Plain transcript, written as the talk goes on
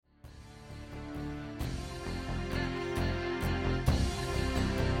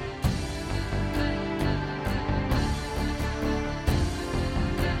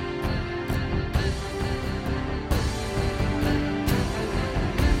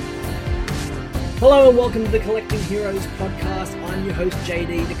Hello and welcome to the Collecting Heroes podcast. I'm your host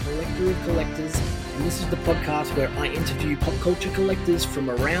JD, the collector of collectors, and this is the podcast where I interview pop culture collectors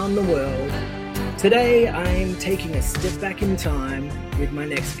from around the world. Today I'm taking a step back in time with my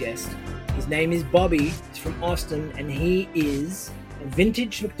next guest. His name is Bobby, he's from Austin, and he is a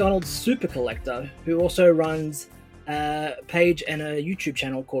vintage McDonald's super collector who also runs a page and a YouTube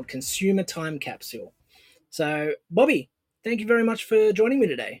channel called Consumer Time Capsule. So Bobby, thank you very much for joining me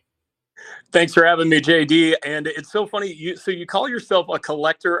today. Thanks for having me, JD. And it's so funny. You call yourself a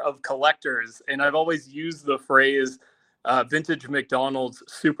collector of collectors, and I've always used the phrase vintage McDonald's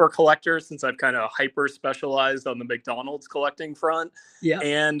super collector since I've kind of hyper specialized on the McDonald's collecting front. Yeah.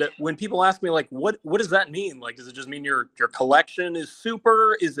 And when people ask me like, what does that mean? Like, does it just mean your collection is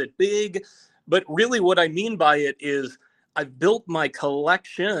super? Is it big? But really, what I mean by it is I've built my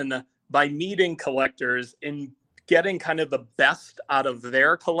collection by meeting collectors and getting kind of the best out of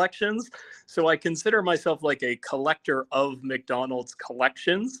their collections. So I consider myself like a collector of McDonald's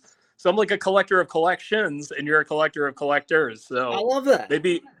collections. So I'm like a collector of collections and you're a collector of collectors. So I love that.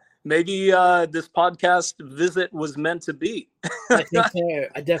 Maybe this podcast visit was meant to be. I think so.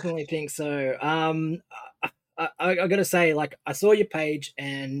 I definitely think so. I got to say, like, I saw your page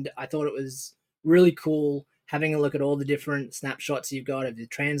and I thought it was really cool having a look at all the different snapshots you've got of your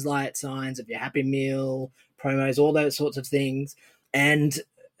Translight signs, of your Happy Meal promos, all those sorts of things. And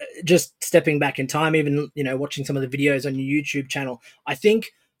just stepping back in time, even, watching some of the videos on your YouTube channel, I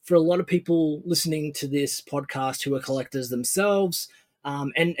think for a lot of people listening to this podcast who are collectors themselves,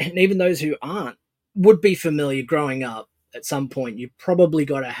 and even those who aren't, would be familiar growing up. At some point, you probably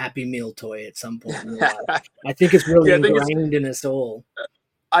got a Happy Meal toy at some point in your life. I think it's really ingrained in us all.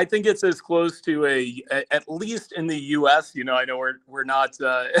 I think it's as close to at least in the U.S. I know we're not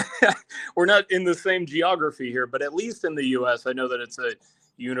we're not in the same geography here, but at least in the U.S., I know that it's a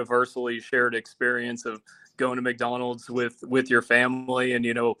universally shared experience of going to McDonald's with your family, and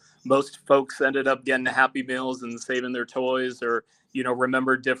most folks ended up getting Happy Meals and saving their toys, or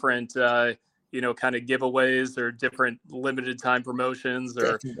remember different kind of giveaways or different limited time promotions,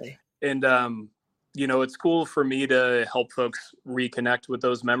 Definitely. It's cool for me to help folks reconnect with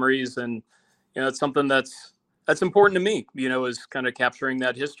those memories. And, it's something that's important to me, is kind of capturing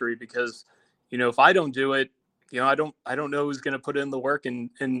that history, because, if I don't do it, I don't know who's going to put in the work and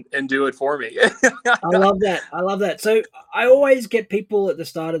do it for me. I love that. So I always get people at the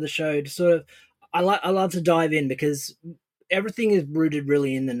start of the show to sort of, I love to dive in because everything is rooted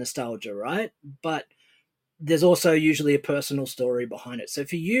really in the nostalgia, right? But there's also usually a personal story behind it. So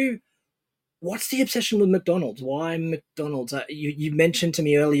for you, what's the obsession with McDonald's? Why McDonald's? You mentioned to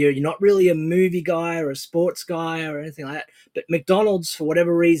me earlier, you're not really a movie guy or a sports guy or anything like that, but McDonald's, for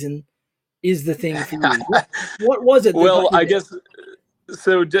whatever reason, is the thing for you. What was it? Well, I guess,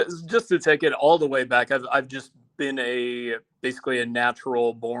 so just to take it all the way back, I've just been basically a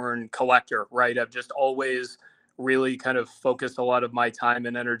natural born collector, right? I've just always really kind of focused a lot of my time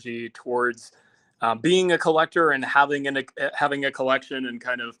and energy towards being a collector and having a collection and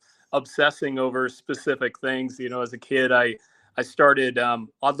kind of obsessing over specific things. As a kid, I started,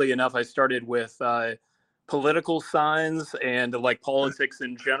 oddly enough, I started with political signs and like politics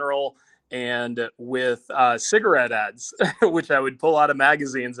in general, and with cigarette ads, which I would pull out of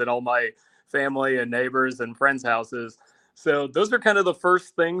magazines at all my family and neighbors and friends' houses. So those are kind of the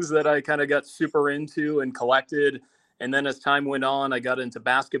first things that I kind of got super into and collected. And then as time went on, I got into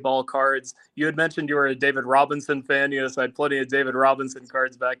basketball cards. You had mentioned you were a David Robinson fan. Yes, I had plenty of David Robinson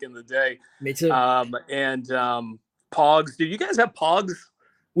cards back in the day. Me too. And Pogs. Do you guys have Pogs?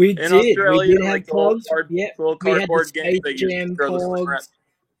 We did. Australia? We did have Pogs. Little cardboard game that you throw the cigarette.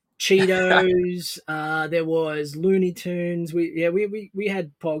 Cheetos. There was Looney Tunes. We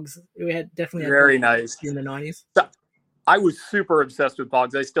had Pogs. We had definitely had very Pogs nice in the 90s. I was super obsessed with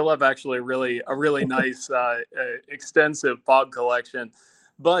Pogs. I still have actually a really nice extensive Pog collection.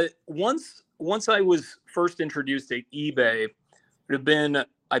 But once I was first introduced to eBay, it would have been,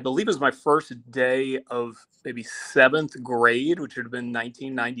 I believe it was my first day of maybe 7th grade, which would have been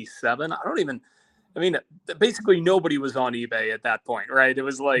 1997. Basically nobody was on eBay at that point, right? It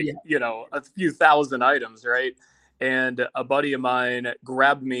was like, a few thousand items, right? And a buddy of mine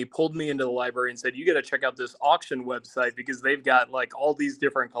grabbed me, pulled me into the library and said, you got to check out this auction website because they've got like all these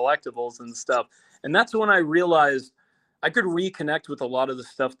different collectibles and stuff. And that's when I realized I could reconnect with a lot of the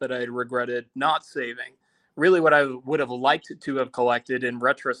stuff that I had regretted not saving. Really what I would have liked to have collected in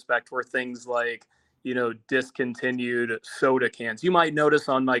retrospect were things like, discontinued soda cans. You might notice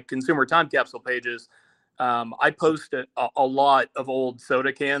on my Consumer Time Capsule pages, I post a lot of old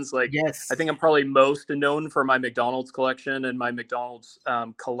soda cans. Like, I Yes, think I'm probably most known for my McDonald's collection and my McDonald's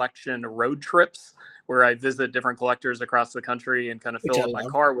collection road trips, where I visit different collectors across the country and kind of which fill I up my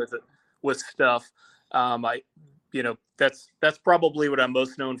love. car with it, with stuff. I, that's probably what I'm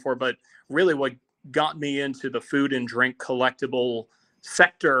most known for. But really, what got me into the food and drink collectible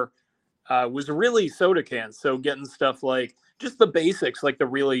sector was really soda cans. So getting stuff like just the basics, like the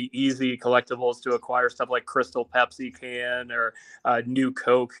really easy collectibles to acquire, stuff like Crystal Pepsi can or new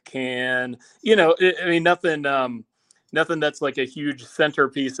Coke can. I mean, nothing that's like a huge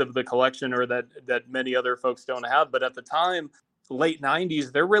centerpiece of the collection or that many other folks don't have. But at the time, late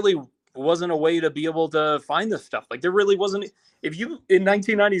 '90s, there really wasn't a way to be able to find this stuff. Like there really wasn't. If you in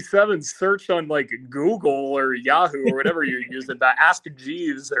 1997 searched on like Google or Yahoo or whatever you're using, that Ask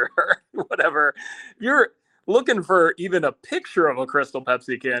Jeeves or whatever, you're looking for even a picture of a Crystal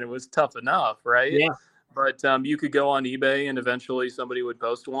Pepsi can. It was tough enough, right? Yeah, But you could go on eBay and eventually somebody would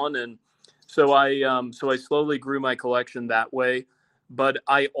post one, and so I slowly grew my collection that way. But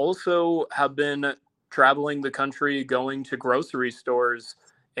I also have been traveling the country, going to grocery stores,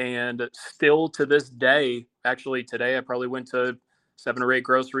 and still to this day, actually today I probably went to 7 or 8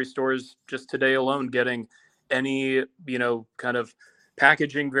 grocery stores just today alone, getting any kind of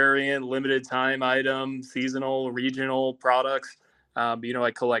packaging variant, limited time item, seasonal, regional products.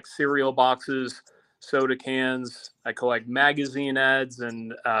 I collect cereal boxes, soda cans. I collect magazine ads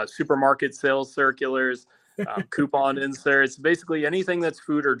and supermarket sales circulars, coupon inserts, basically anything that's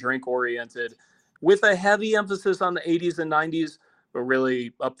food or drink oriented, with a heavy emphasis on the 80s and 90s, but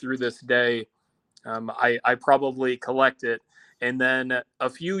really up through this day, I probably collect it. And then a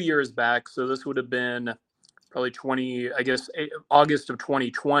few years back, so this would have been probably August of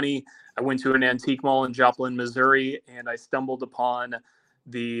 2020, I went to an antique mall in Joplin, Missouri, and I stumbled upon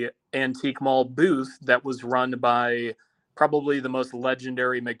the antique mall booth that was run by probably the most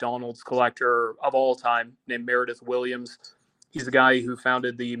legendary McDonald's collector of all time, named Meredith Williams. He's the guy who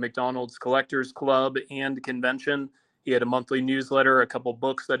founded the McDonald's Collectors Club and convention. He had a monthly newsletter, a couple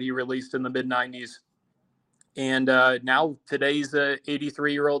books that he released in the mid 90s. And now today's a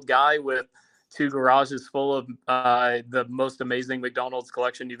 83-year-old guy with 2 garages full of the most amazing McDonald's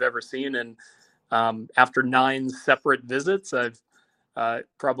collection you've ever seen. And after 9 separate visits, I've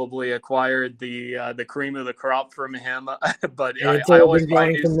probably acquired the cream of the crop from him. But and it's I all always been buy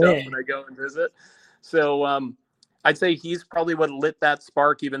growing new from stuff there. when I go and visit. So I'd say he's probably what lit that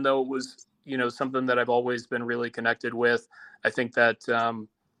spark, even though it was something that I've always been really connected with. I think that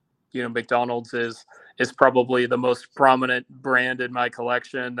McDonald's is probably the most prominent brand in my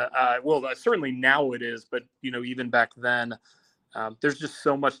collection. Well, certainly now it is, but even back then, there's just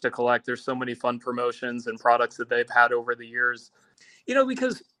so much to collect. There's so many fun promotions and products that they've had over the years.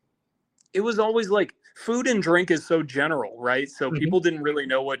 Because it was always like food and drink is so general, right? So Mhm. people didn't really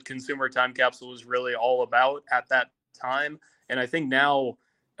know what Consumer Time Capsule was really all about at that time. And I think now,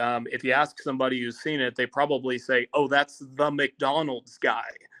 if you ask somebody who's seen it, they probably say, "Oh, that's the McDonald's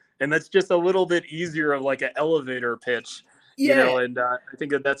guy," and that's just a little bit easier of like an elevator pitch, Yeah, And I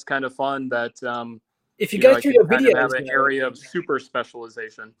think that that's kind of fun that if you go I through can your kind of have videos an though, area of super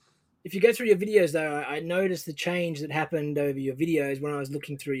specialization. if you go through your videos though, I noticed the change that happened over your videos when I was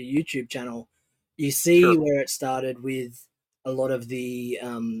looking through your YouTube channel. You see Sure. where it started with a lot of the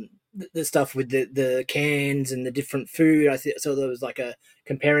stuff with the cans and the different food. So there was like a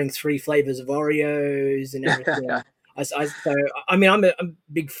comparing 3 flavors of Oreos and everything. So I mean I'm a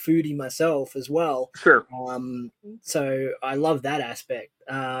big foodie myself as well. Sure. Um, so I love that aspect.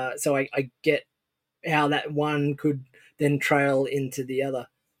 So I get how that one could then trail into the other.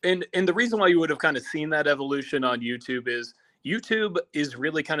 And the reason why you would have kind of seen that evolution on YouTube is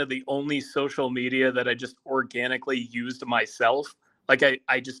really kind of the only social media that I just organically used myself. Like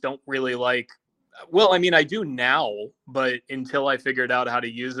I just don't really like, well, I mean I do now, but until I figured out how to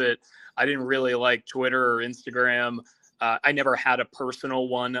use it, I didn't really like Twitter or Instagram. I never had a personal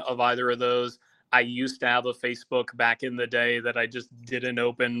one of either of those. I used to have a Facebook back in the day that I just didn't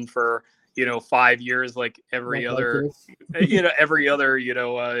open for 5 years, like every Like other most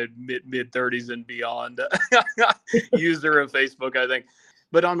mid 30s and beyond user of Facebook, I think.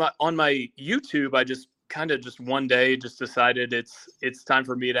 But on my YouTube, I just kind of just one day just decided it's time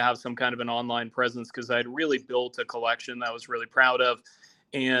for me to have some kind of an online presence, because I'd really built a collection that I was really proud of.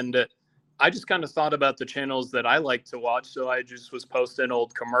 And I just kind of thought about the channels that I like to watch. So I just was posting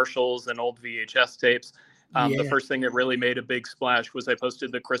old commercials and old VHS tapes. The Yeah. first thing that really made a big splash was I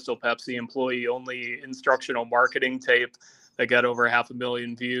posted the Crystal Pepsi employee only instructional marketing tape that got over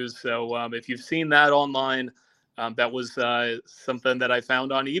 500,000 views. So if you've seen that online, that was something that I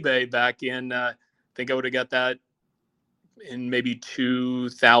found on eBay back in think I would have got that in maybe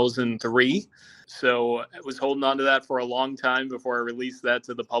 2003. So I was holding on to that for a long time before I released that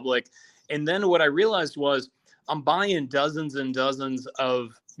to the public. And then what I realized was I'm buying dozens and dozens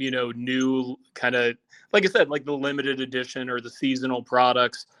of, new kind of, like I said, like the limited edition or the seasonal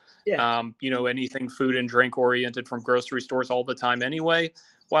products, Yeah. anything food and drink oriented from grocery stores all the time anyway.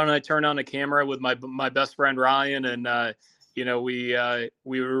 Why don't I turn on a camera with my best friend Ryan and,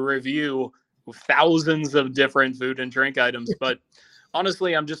 we review thousands of different food and drink items. But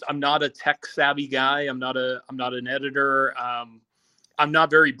honestly, I'm not a tech savvy guy. I'm not an editor. I'm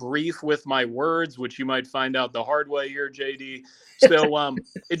not very brief with my words, which you might find out the hard way here, JD. So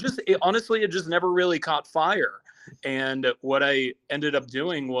honestly, it just never really caught fire. And what I ended up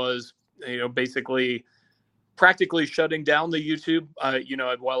doing was, basically practically shutting down the YouTube,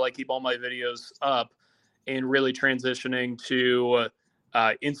 while I keep all my videos up, and really transitioning to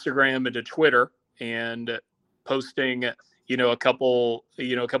Instagram and to Twitter and posting, a couple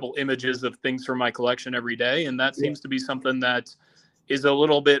images of things from my collection every day. And that seems to be something that is a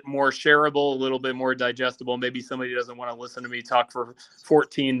little bit more shareable, a little bit more digestible. Maybe somebody doesn't want to listen to me talk for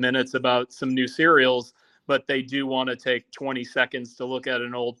 14 minutes about some new cereals, but they do want to take 20 seconds to look at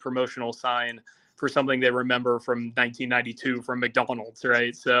an old promotional sign for something they remember from 1992 from McDonald's,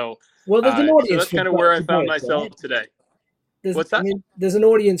 right? So, Well, there's an so audience that's kind of where I found both, myself right? today. There's, What's that? I mean, there's an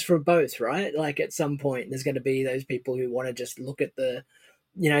audience for both, right? Like at some point, there's going to be those people who want to just look at the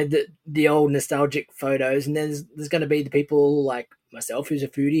old nostalgic photos, and there's going to be the people like myself, who's a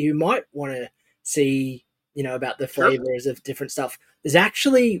foodie, who might want to see, about the Sure. flavors of different stuff. It's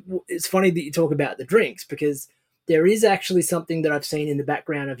funny that you talk about the drinks, because there is actually something that I've seen in the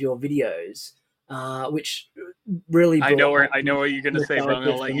background of your videos, which really I know brought what you're going to say, but I'm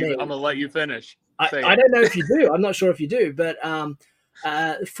nostalgia for me. going to let you finish. I don't know if you do. I'm not sure if you do, but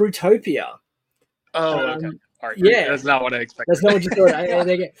Fruitopia. Oh, okay. All right. Yeah, That's not what I expected. that's not what you thought.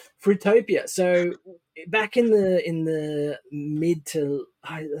 They get Fruitopia. So back in the mid to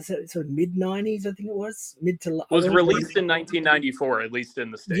sort of mid '90s, I think it was was released in 1994, at least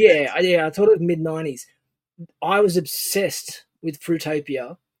in the States. Yeah. I thought it was mid '90s. I was obsessed with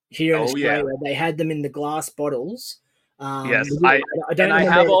Fruitopia here in Australia. Yeah. They had them in the glass bottles. Yes, I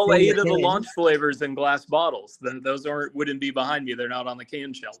have all 8 of the launch flavors in glass bottles. Those wouldn't be behind me. They're not on the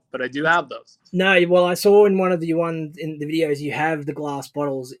can shelf, but I do have those. No, well, I saw in one of the ones in the videos, you have the glass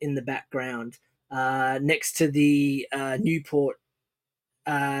bottles in the background next to the Newport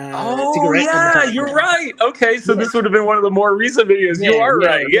cigarette. Yeah, you're right. Okay, so this would have been one of the more recent videos. You are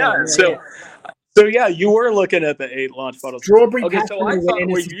right. Yeah. So yeah, you were looking at the 8 launch bottles. Strawberry okay, so I thought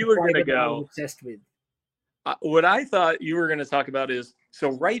where you were going to go. I was obsessed with. What I thought you were going to talk about is,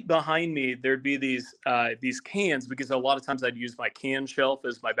 so right behind me there'd be these cans, because a lot of times I'd use my can shelf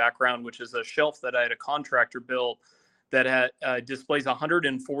as my background, which is a shelf that I had a contractor built that displays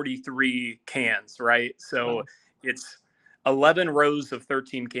 143 cans, right? So it's 11 rows of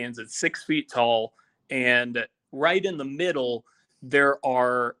 13 cans. It's 6 feet tall, and right in the middle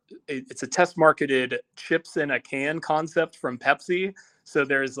it's a test marketed chips in a can concept from Pepsi. So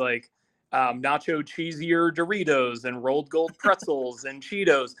there's like nacho cheesier Doritos and rolled gold pretzels and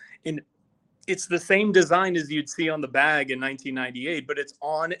Cheetos. And it's the same design as you'd see on the bag in 1998, but it's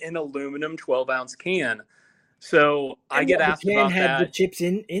on an aluminum 12-ounce can. So I get asked about that. The can had the chips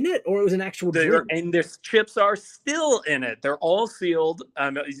in it, or it was an actual drink? And their chips are still in it. They're all sealed.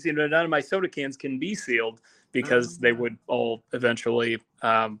 You see, none of my soda cans can be sealed because they would all eventually,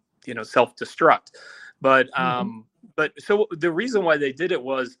 self-destruct. But so the reason why they did it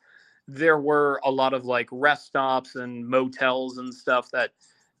was, there were a lot of like rest stops and motels and stuff that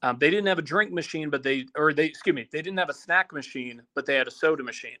they didn't have a drink machine, they didn't have a snack machine, but they had a soda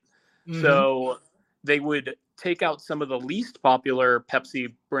machine. Mm-hmm. So they would take out some of the least popular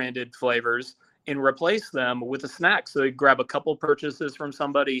Pepsi branded flavors and replace them with a snack. So they'd grab a couple purchases from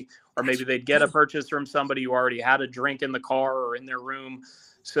somebody, or maybe they'd get a purchase from somebody who already had a drink in the car or in their room.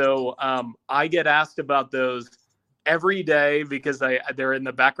 So I get asked about those every day because they're in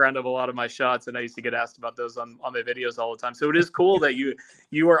the background of a lot of my shots, and I used to get asked about those on my videos all the time. So it is cool that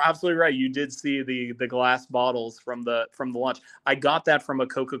you are absolutely right. You did see the glass bottles from the launch. I got that from a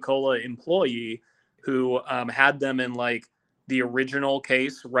Coca-Cola employee who had them in like the original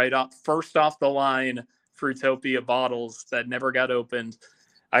case, first off the line Fruitopia bottles that never got opened.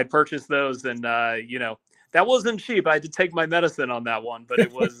 I purchased those, and that wasn't cheap. I had to take my medicine on that one, but it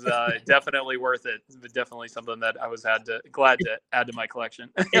was definitely worth it. Definitely something that I was glad to add to my collection.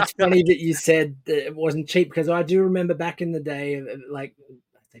 It's funny that you said that it wasn't cheap, because I do remember back in the day, like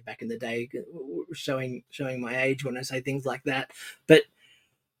I say back in the day, showing my age when I say things like that. But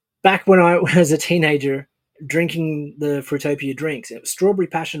back when I was a teenager, drinking the Fruitopia drinks, it was Strawberry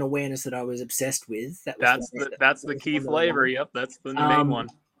Passion Awareness that I was obsessed with. That's That the was the key one that I flavor. loved. Yep, that's the main Um, one.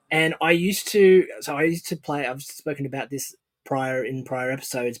 and I used to play. I've spoken about this prior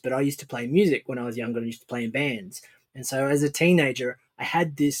episodes, but I used to play music when I was younger. I used to play in bands, and so as a teenager, I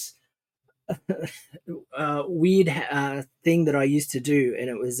had this weird thing that I used to do, and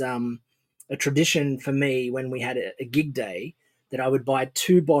it was a tradition for me when we had a gig day that I would buy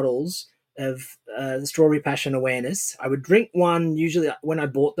two bottles of the Strawberry Passion Awareness. I would drink one. Usually, when I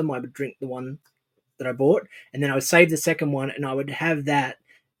bought them, I would drink the one that I bought, and then I would save the second one, and I would have that,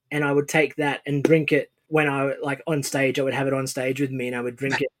 and I would take that and drink it when I like on stage. I would have it on stage with me, and I would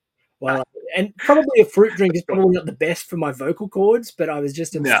drink it while. And probably a fruit drink is probably not the best for my vocal cords, but I was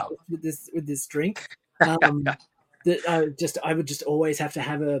just obsessed No. with this drink. Um, that I would just always have to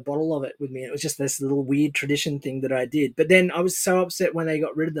have a bottle of it with me. It was just this little weird tradition thing that I did. But then I was so upset when they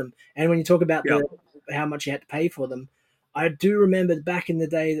got rid of them. And when you talk about Yep. the how much you had to pay for them, I do remember back in the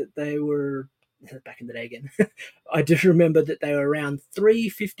day that they were back in the day again. I do remember that they were around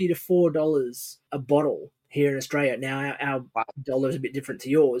 $3.50 to $4 a bottle here in Australia. Now our Wow. dollar is a bit different to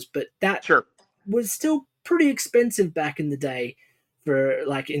yours, but that Sure. was still pretty expensive back in the day for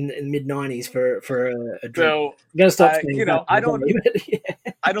like in the mid 90s for a drink. So, I'm gonna stop saying you back know, in the day, but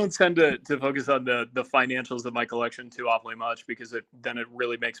yeah. I don't tend to focus on the financials of my collection too awfully much because then it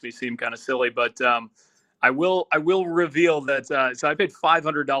really makes me seem kind of silly. But I will reveal that so I paid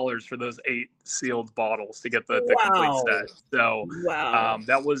 $500 for those 8 sealed bottles to get the complete Wow, set. So wow.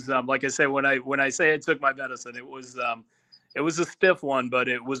 that was like I say when I say I took my medicine, it was a stiff one, but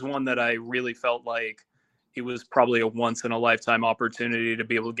it was one that I really felt like it was probably a once in a lifetime opportunity to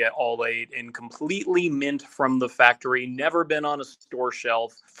be able to get all 8 and completely mint from the factory, never been on a store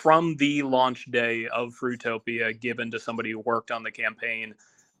shelf from the launch day of Fruitopia, given to somebody who worked on the campaign.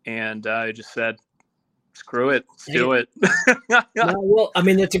 And I just said, screw it, let's do it. No, well, I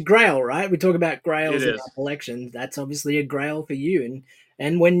mean, it's a grail, right? We talk about It grails in our is. collections. That's obviously a grail for you,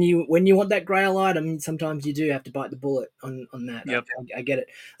 and when you want that grail item, sometimes you do have to bite the bullet on that. Yep. I get it.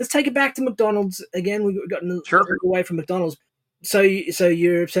 Let's take it back to McDonald's again. We've gotten Sure. away from McDonald's. So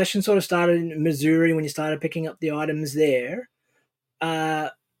your obsession sort of started in Missouri when you started picking up the items there. Uh,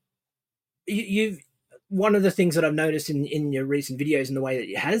 you've one of the things that I've noticed in your recent videos and the way that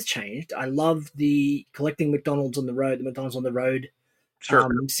it has changed. I love the collecting McDonald's on the road, the McDonald's on the road Sure.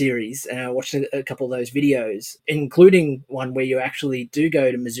 series, and I watched a couple of those videos, including one where you actually do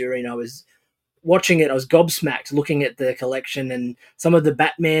go to Missouri. And I was watching it, I was gobsmacked looking at the collection and some of the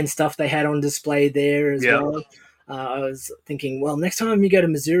Batman stuff they had on display there as Yeah. well. I was thinking, well, next time you go to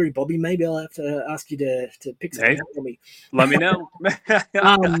Missouri, Bobby, maybe I'll have to ask you to pick something Hey, up for me. let me know.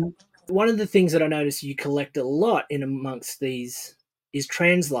 One of the things that I noticed you collect a lot in amongst these is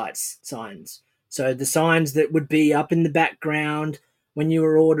translights signs. So the signs that would be up in the background when you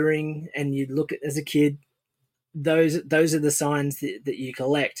were ordering and you'd look at as a kid, those are the signs that you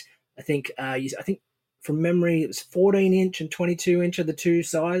collect. I think from memory it was 14-inch and 22-inch are the two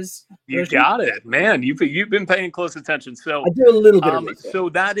size You versions. got it, man. You've been paying close attention. I So, do a little bit of research. so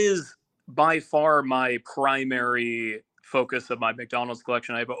that is by far my primary focus of my McDonald's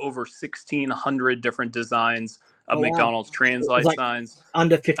collection. I have over 1,600 different designs of Oh wow, McDonald's it was translite like signs.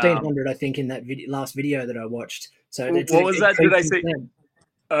 under Um, 1,500, I think, in that last video that I watched. So it's what was that? Did I increased since say? then.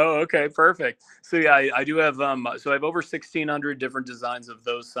 Oh, okay, perfect. So yeah, I do have so I have over 1,600 different designs of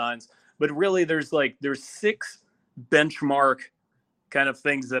those signs. But really, there's 6 benchmark kind of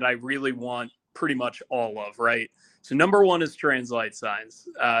things that I really want pretty much all of, right? So number one is translite signs.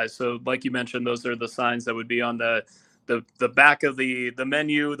 So like you mentioned, those are the signs that would be on the back of the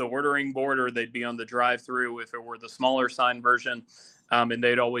menu, the ordering board, or they'd be on the drive-through if it were the smaller sign version, and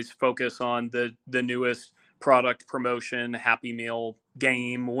they'd always focus on the newest product promotion, Happy Meal,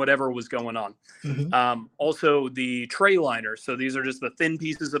 game, whatever was going on. Mm-hmm. Also, the tray liners. So these are just the thin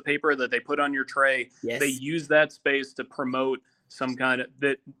pieces of paper that they put on your tray. They Yes. use that space to promote some kind of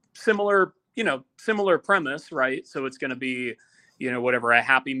that similar premise, right? So it's going to be, whatever, a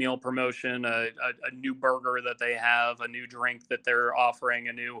Happy Meal promotion, a new burger that they have, a new drink that they're offering,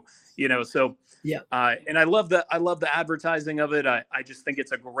 a new, so, Yeah. and I love the advertising of it. I just think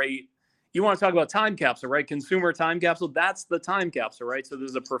it's a great, you want to talk about time capsule, right? Consumer time capsule. That's the time capsule, right? So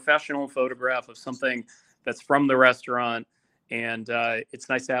there's a professional photograph of something that's from the restaurant. And it's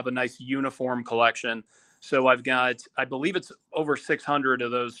nice to have a nice uniform collection. So I've got, I believe it's over 600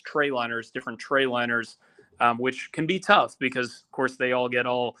 of those tray liners, different tray liners, which can be tough because, of course, they all get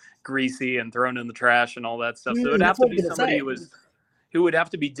all greasy and thrown in the trash and all that stuff. So it'd That's have to what I was be gonna somebody say. who would have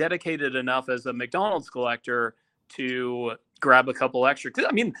to be dedicated enough as a McDonald's collector to, grab a couple extra.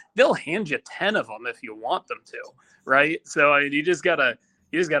 I mean, they'll hand you 10 of them if you want them to, right? So I mean, you just gotta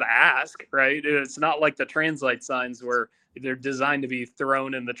ask, right? It's not like the translate signs where they're designed to be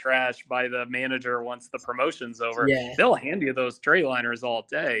thrown in the trash by the manager once the promotion's over. Yeah. They'll hand you those tray liners all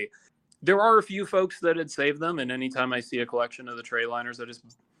day. There are a few folks that had saved them, and anytime I see a collection of the tray liners, I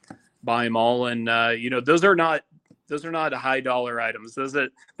just buy them all. And those are not high dollar items. Those are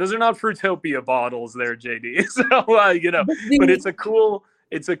not Fruitopia bottles there, JD. So But but it's a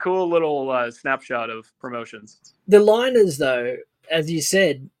cool little snapshot of promotions. the liners, though, as you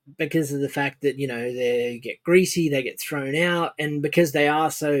said, because of the fact that they get greasy, they get thrown out, and because they are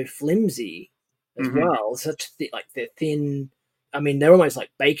so flimsy as Mm-hmm. well, like they're thin. I mean, they're almost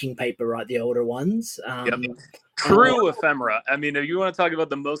like baking paper, right? The older ones. Yep. And True ephemera. I mean, if you want to talk about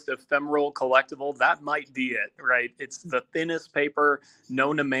the most ephemeral collectible, that might be it, right? It's the thinnest paper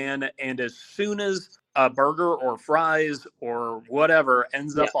known to man, and as soon as a burger or fries or whatever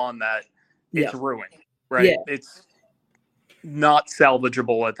ends yeah, up on that, yeah, it's ruined, yeah. right? It's not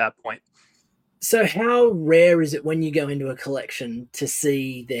salvageable at that point. So, how rare is it when you go into a collection to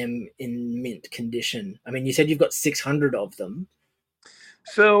see them in mint condition? I mean, you said you've got 600 of them.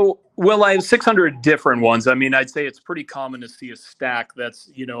 So, well, I have 600 different ones. I mean, I'd say it's pretty common to see a stack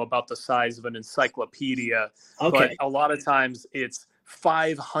that's, about the size of an encyclopedia. Okay. But a lot of times it's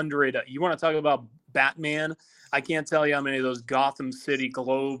 500. You want to talk about Batman? I can't tell you how many of those Gotham City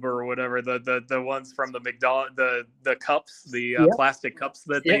Globe or whatever, the ones from the McDonald's, the cups, the Yep. plastic cups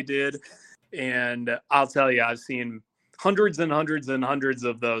that Yep. they did. And I'll tell you, I've seen hundreds and hundreds and hundreds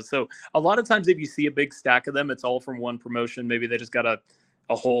of those. So a lot of times if you see a big stack of them, it's all from one promotion. Maybe they just got a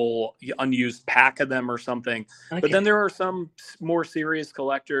whole unused pack of them or something. Okay. But then there are some more serious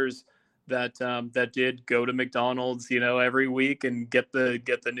collectors that did go to McDonald's, every week and get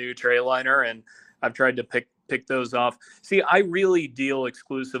the new tray liner. And I've tried to pick those off. See, I really deal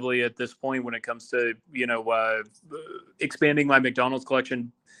exclusively at this point when it comes to expanding my McDonald's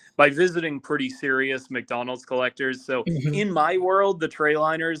collection by visiting pretty serious McDonald's collectors. So Mhm. in my world, the tray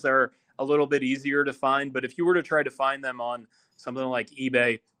liners are a little bit easier to find. But if you were to try to find them on something like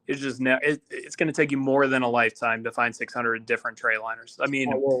eBay, it's going to take you more than a lifetime to find 600 different tray liners. I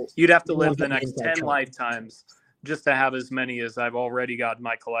mean, you'd have to live the next 10 lifetimes just to have as many as I've already got in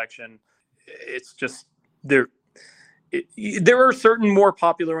my collection. It's just there are certain more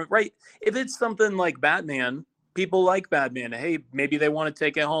popular, right? If it's something like Batman, people like Batman. Hey, maybe they want to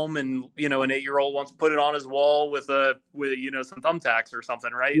take it home, and an 8-year-old wants to put it on his wall with some thumbtacks or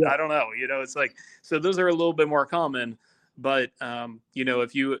something, right? Yeah. I don't know. It's like, so those are a little bit more common. But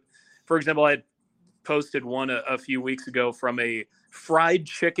if you, for example, I had posted one a few weeks ago from a fried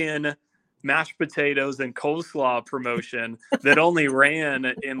chicken, mashed potatoes, and coleslaw promotion that only ran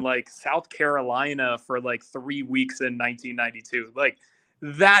in like South Carolina for like 3 weeks in 1992. Like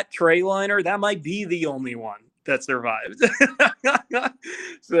that tray liner, that might be the only one that survived.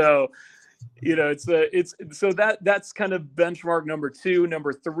 So, it's so that's kind of benchmark number 2.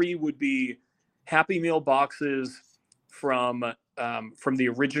 Number 3 would be Happy Meal boxes from the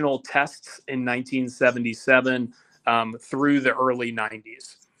original tests in 1977 through the early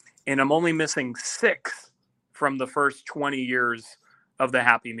 90s. And I'm only missing 6 from the first 20 years of the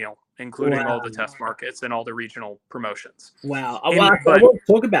Happy Meal, including all the test markets and all the regional promotions. Wow. I want to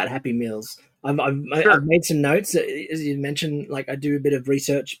talk about Happy Meals. I've made some notes. As you mentioned, like I do a bit of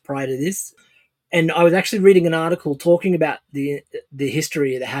research prior to this. And I was actually reading an article talking about the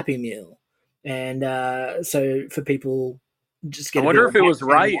history of the Happy Meal. And so for people, just get I wonder if it was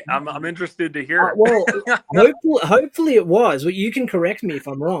right. I'm interested to hear. Well, hopefully it was. Well, you can correct me if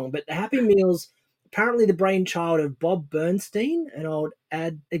I'm wrong, but the Happy Meal's apparently the brainchild of Bob Bernstein, an old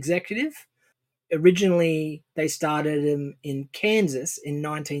ad executive. Originally, they started them in Kansas in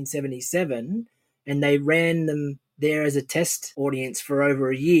 1977, and they ran them there as a test audience for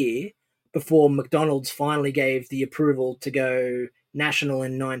over a year before McDonald's finally gave the approval to go national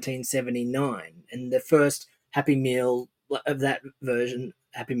in 1979. And the first Happy Meal of that version,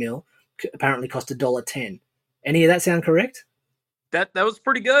 Happy Meal, apparently cost $1.10. Any of that sound correct? That was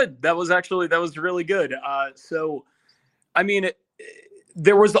pretty good. That was really good. So, I mean,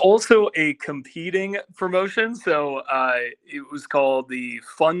 there was also a competing promotion. So it was called the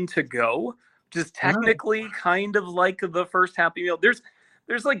Fun to Go, which is technically kind of like the first Happy Meal. There's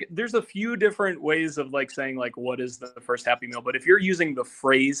a few different ways of like saying like what is the first Happy Meal, but if you're using the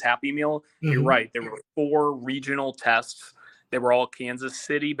phrase Happy Meal, you're right. There were 4 regional tests. They were all Kansas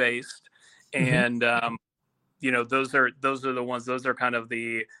City based, and those are the ones. Those are kind of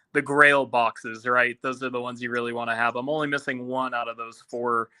the Grail boxes, right? Those are the ones you really want to have. I'm only missing 1 out of those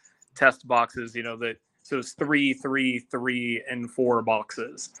 4 test boxes. That So it's 3, 3, 3, and 4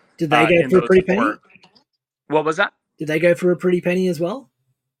 boxes Did they go in for a those pretty penny? four. What was that? Did they go for a pretty penny as well?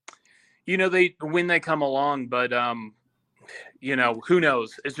 They when they come along, but who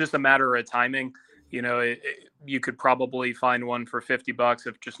knows? It's just a matter of timing. You could probably find one for $50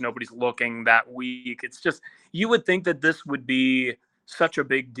 if just nobody's looking that week. It's just, you would think that this would be such a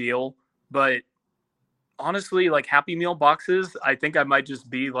big deal, but honestly, like Happy Meal boxes, I think I might just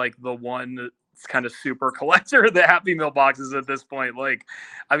be like the one that's kind of super collector of the Happy Meal boxes at this point. Like,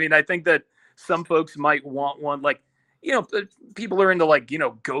 I mean, I think that some folks might want one, like, people are into like,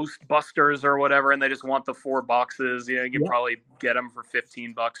 Ghostbusters or whatever, and they just want the 4 boxes. You can Yeah. probably get them for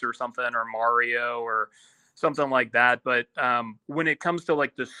 $15 or something, or Mario or something like that. But when it comes to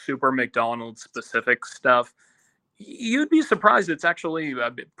like the super McDonald's specific stuff, you'd be surprised. It's actually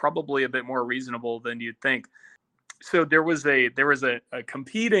probably a bit more reasonable than you'd think. So there was a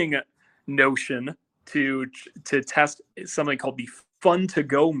competing notion to test something called the Fun to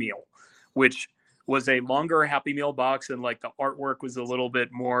Go meal, which was a longer Happy Meal box, and like the artwork was a little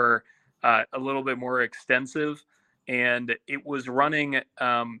bit more extensive, and it was running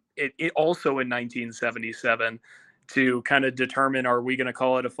it also in 1977 to kind of determine, are we going to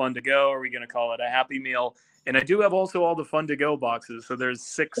call it a Fun to Go, are we going to call it a Happy Meal? And I do have also all the Fun to Go boxes, so there's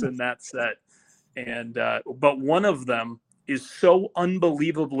 6 in that set. And but one of them is so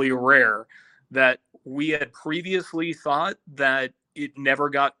unbelievably rare that we had previously thought that it never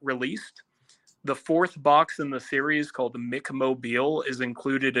got released. The 4th box in the series, called the McMobile, is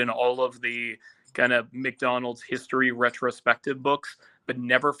included in all of the kind of McDonald's history retrospective books, but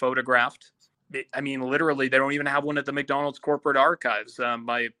never photographed. I mean, literally, they don't even have one at the McDonald's corporate archives.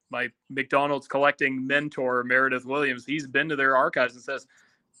 My McDonald's collecting mentor, Meredith Williams, he's been to their archives and says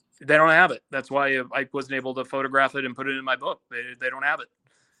they don't have it. That's why I wasn't able to photograph it and put it in my book. They don't have it.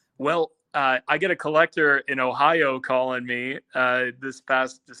 Well, I get a collector in Ohio calling me this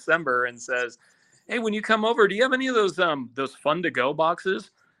past December and says, "Hey, when you come over, do you have any of those Fun to Go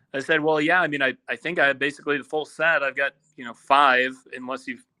boxes?" I said, "Well, yeah. I mean, I think I have basically the full set. I've got 5, unless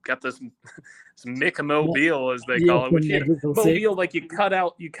you've got this McMobile, as they Yeah, call it, which sick. mobile, like you cut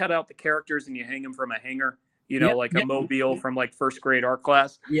out the characters and you hang them from a hanger, Yep, like a yep, mobile from like first grade art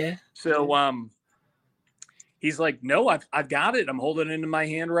class." yeah. So he's like, "No, I've got it. I'm holding it in my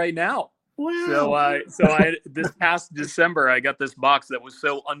hand right now." So Wow. I this past December, I got this box that was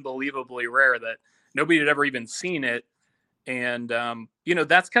so unbelievably rare that nobody had ever even seen it. And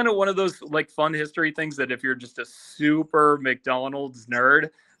that's kind of one of those like fun history things that if you're just a super McDonald's nerd,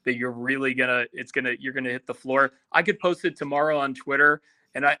 that you're really you're gonna hit the floor. I could post it tomorrow on Twitter,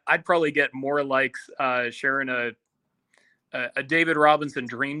 and I'd probably get more likes sharing a David Robinson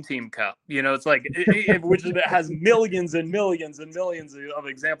Dream Team cup. It's like which has millions and millions and millions of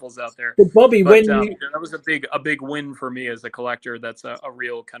examples out there. But Bobby, But that was a big win for me as a collector. That's a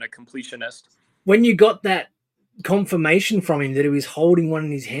real kind of completionist. when you got that confirmation from him that he was holding one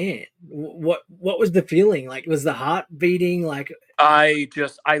in his hand, what was the feeling? Like, was the heart beating? Like, I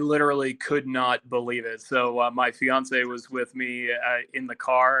literally could not believe it. So my fiance was with me in the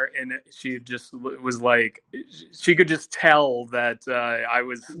car, and she just was like, she could just tell that I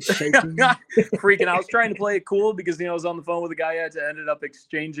was shaking. freaking out. I was trying to play it cool because I was on the phone with a guy I ended up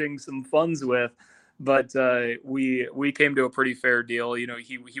exchanging some funds with, but we came to a pretty fair deal.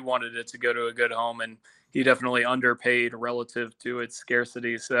 He wanted it to go to a good home, and he definitely underpaid relative to its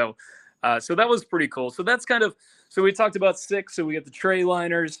scarcity. So that was pretty cool. So that's kind of. So we talked about 6. So we got the tray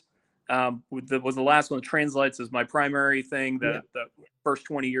liners. Was the last one. The Translights is my primary thing. The first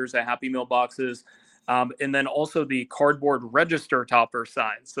 20 years of Happy Meal boxes. And then also the cardboard register topper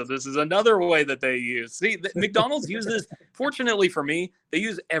signs. So this is another way that they use. See, McDonald's uses, fortunately for me, they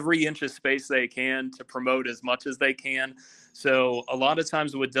use every inch of space they can to promote as much as they can. So a lot of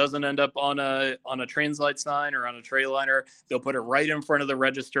times what doesn't end up on a Translight sign or on a tray liner, they'll put it right in front of the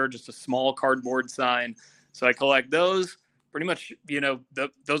register, just a small cardboard sign. So I collect those. Pretty much,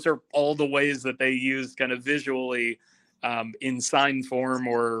 those are all the ways that they use kind of visually in sign form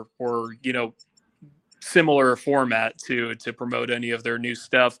or similar format to promote any of their new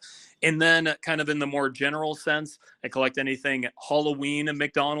stuff. And then kind of in the more general sense, I collect anything Halloween and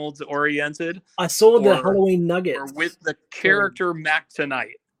McDonald's oriented. I saw the Halloween nuggets. Or with the character Mac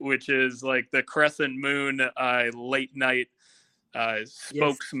Tonight, which is like the crescent moon late night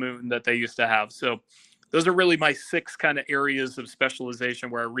spokesmoon that they used to have. So those are really my 6 kind of areas of specialization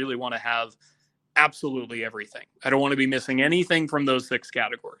where I really want to have absolutely everything. I don't want to be missing anything from those 6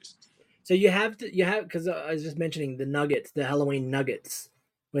 categories. So you have because I was just mentioning the nuggets, the Halloween nuggets,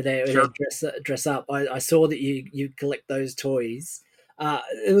 where they dress up. I saw that you collect those toys.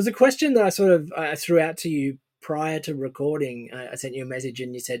 It was a question that I sort of threw out to you prior to recording. I sent you a message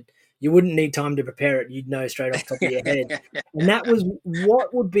and you said you wouldn't need time to prepare it. You'd know straight off the top of your head. And that was,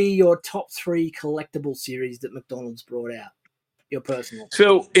 what would be your top three collectible series that McDonald's brought out? Your personal.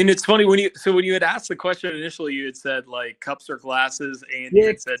 So, and it's funny when you had asked the question initially, you had said like cups or glasses, and you Yeah,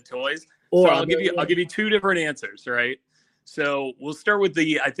 had said toys. So or other, I'll yeah. give you two different answers, right? So we'll start with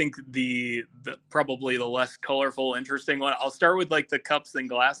I think the probably the less colorful, interesting one. I'll start with like the cups and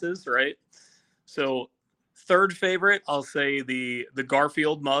glasses, right? So third favorite, I'll say the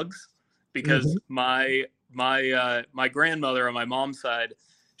Garfield mugs, because Mhm. my grandmother on my mom's side,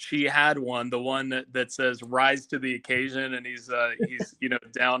 she had one, the one that says "Rise to the occasion," and he's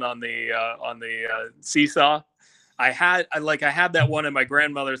down on the seesaw. I had that one in my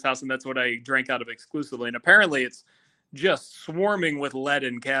grandmother's house, and that's what I drank out of exclusively. And apparently, it's just swarming with lead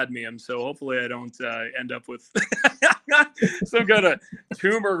and cadmium. So hopefully, I don't end up with some kind of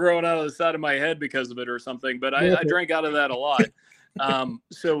tumor growing out of the side of my head because of it or something. But I drank out of that a lot.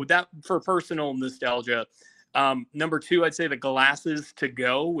 So that, for personal nostalgia. Number two, I'd say the glasses to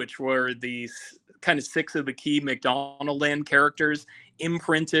go, which were the kind of six of the key McDonald Land characters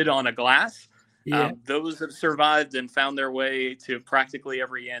imprinted on a glass. Yeah. Those have survived and found their way to practically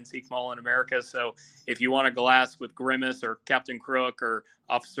every antique mall in America. So if you want a glass with Grimace or Captain Crook or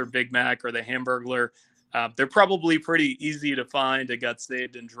Officer Big Mac or the Hamburglar, they're probably pretty easy to find. It got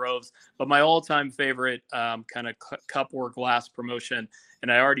saved in droves. But my all-time favorite kind of cup or glass promotion,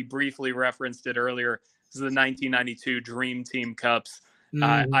 and I already briefly referenced it earlier, is the 1992 Dream Team Cups.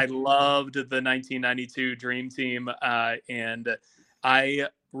 I loved the 1992 Dream Team, and I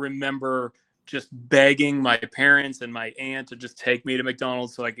remember just begging my parents and my aunt to just take me to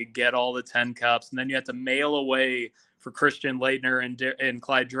McDonald's so I could get all the 10 cups. And then you had to mail away for Christian Leitner and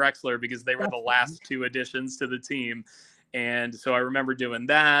Clyde Drexler because they were the last two additions to the team. And so I remember doing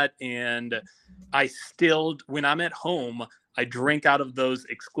that. And I still, when I'm at home, I drink out of those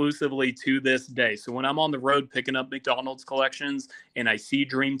exclusively to this day. So when I'm on the road picking up McDonald's collections and I see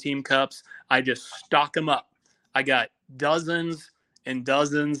Dream Team cups, I just stock them up. I got dozens and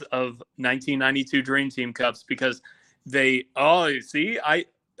dozens of 1992 Dream Team cups because all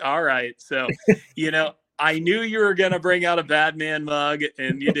right. So, I knew you were going to bring out a Batman mug,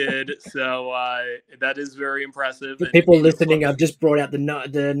 and you did. So that is very impressive. For And people you listening, I've just brought out the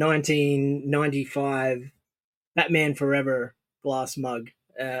 1995 Batman Forever glass mug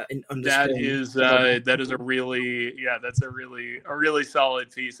on the screen. that is a really, that's a really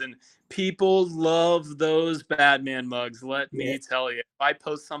solid piece. And people love those Batman mugs. Let Yeah. me tell you, if I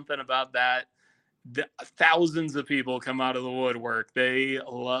post something about that, thousands of people come out of the woodwork. They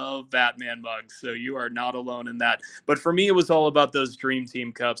love Batman mugs, so you are not alone in that. But for me, it was all about those Dream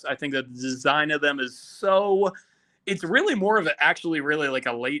Team cups. I think that the design of them is so, it's really more of actually really like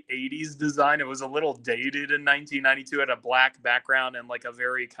a late 80s design. It was a little dated in 1992. It had a black background and like a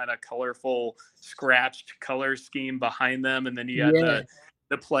very kind of colorful scratched color scheme behind them, and then you had Yeah.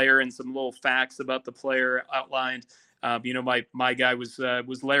 the player and some little facts about the player outlined. My guy was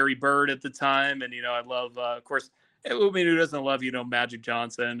Larry Bird at the time, and I love, of course, I mean, who doesn't love Magic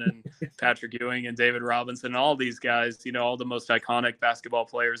Johnson and Patrick Ewing and David Robinson and all these guys, all the most iconic basketball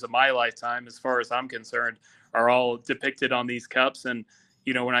players of my lifetime, as far as I'm concerned, are all depicted on these cups. And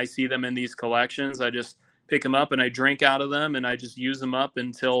when I see them in these collections, I just pick them up and I drink out of them and I just use them up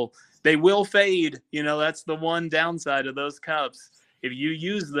until they will fade. That's the one downside of those cups. If you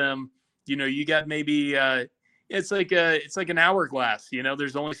use them, you got maybe it's like an hourglass.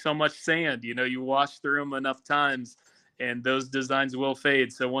 There's only so much sand. You wash through them enough times, and those designs will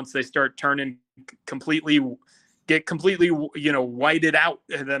fade. So once they start turning get completely whited out,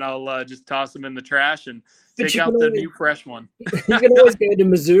 and then I'll just toss them in the trash and But take out the new fresh one. you can always go to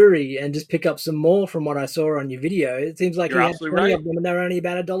Missouri and just pick up some more. From what I saw on your video, it seems like You're you had absolutely 20 right. of them, and they're only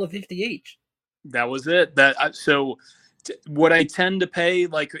about $1.50 each. That was it. What I tend to pay,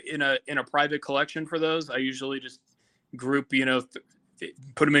 like in a private collection for those, I usually just group,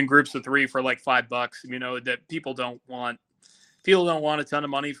 put them in groups of 3 for like $5. That people don't want a ton of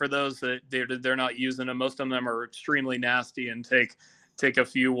money for those. They're not using them. Most of them are extremely nasty and take a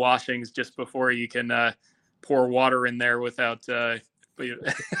few washings just before you can pour water in there without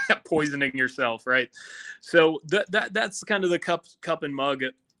poisoning yourself, right? So that's kind of the cup and mug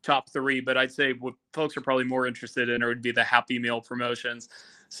top 3. But I'd say what folks are probably more interested in would be the Happy Meal promotions.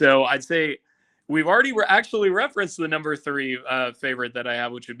 So I'd say we've already actually referenced the number 3 favorite that I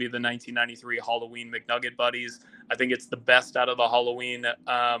have, which would be the 1993 Halloween McNugget Buddies. I think it's the best out of the Halloween,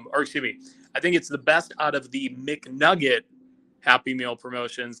 I think it's the best out of the McNugget Happy Meal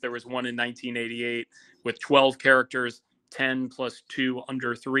promotions. There was one in 1988 with 12 characters. 10 plus 2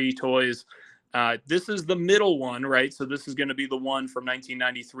 under 3 toys. This is the middle one, right? So this is going to be the one from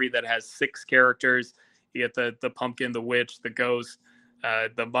 1993 that has 6 characters. You get the pumpkin, the witch, the ghost,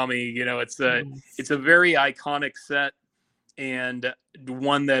 the mummy. Nice. It's a very iconic set, and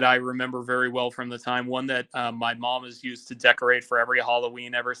one that I remember very well from the time. One that my mom has used to decorate for every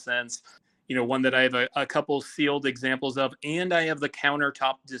Halloween ever since. One that I have a couple sealed examples of, and I have the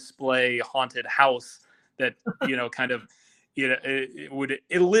countertop display haunted house that kind of it would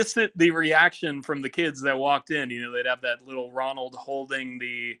elicit the reaction from the kids that walked in. They'd have that little Ronald holding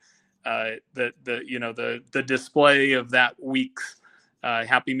the display of that week's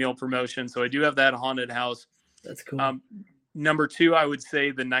Happy Meal promotion. So I do have that haunted house. That's cool. Number 2, I would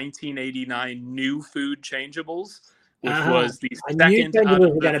say the 1989 new food changeables, which Uh-huh. was the I knew second out changeables of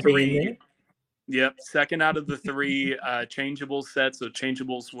were the going to be in 3. there. Yep, second out of the 3 changeable sets. So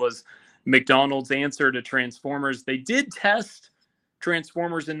changeables was McDonald's answer to Transformers. They did test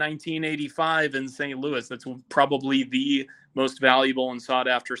Transformers in 1985 in St. Louis. That's probably the most valuable and sought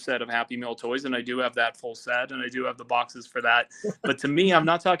after set of Happy Meal toys. And I do have that full set, and I do have the boxes for that. But to me, I'm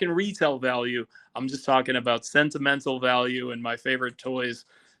not talking retail value. I'm just talking about sentimental value and my favorite toys.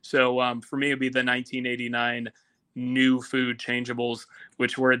 So for me, it'd be the 1989 new food changeables,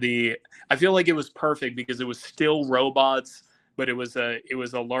 which were I feel like it was perfect because it was still robots, but it was a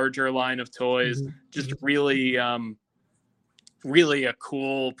larger line of toys. Just really really a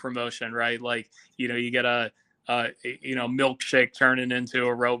cool promotion, right? Like, you get a milkshake turning into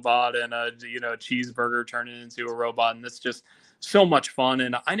a robot, and a cheeseburger turning into a robot, and it's just so much fun.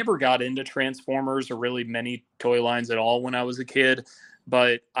 And I never got into Transformers or really many toy lines at all when I was a kid,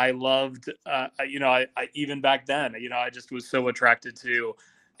 but I loved I even back then, I just was so attracted to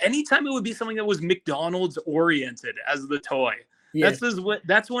anytime it would be something that was McDonald's oriented as the toy. Yes.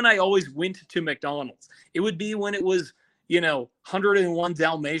 That's when I always went to McDonald's. It would be when it was 101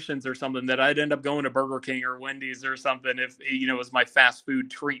 Dalmatians or something that I'd end up going to Burger King or Wendy's or something if it was my fast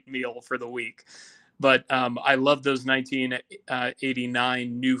food treat meal for the week. But I love those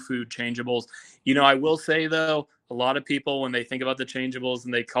 1989 new food changeables. I will say, though, a lot of people, when they think about the changeables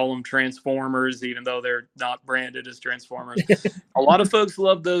and they call them Transformers, even though they're not branded as Transformers, a lot of folks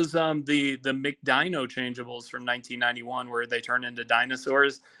love those the McDino changeables from 1991 where they turn into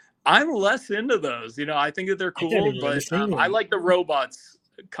dinosaurs. I'm less into those. I think that they're I don't cool, even remember but seeing I them. like the robots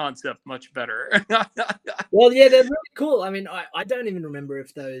concept much better. Well, yeah, they're really cool. I mean, I don't even remember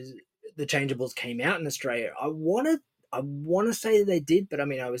if the changeables came out in Australia. I wanna say that they did, but I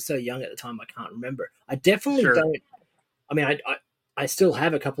mean, I was so young at the time, I can't remember. I definitely Sure. don't. I mean, I still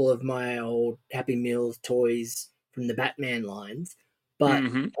have a couple of my old Happy Meals toys from the Batman lines, but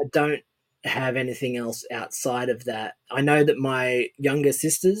Mm-hmm. I don't have anything else outside of that. I know that my younger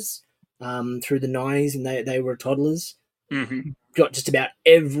sisters, through the 90s, and they were toddlers, Mm-hmm. got just about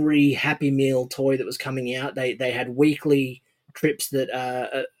every Happy Meal toy that was coming out. They had weekly trips that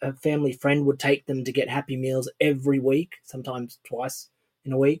a family friend would take them to get Happy Meals every week, sometimes twice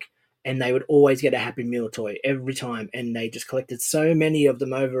in a week, and they would always get a Happy Meal toy every time. And they just collected so many of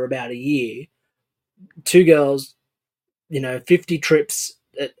them over about a year. 2 girls, 50 trips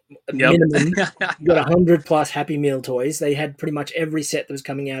at a Yep. minimum. You got 100 plus Happy Meal toys. They had pretty much every set that was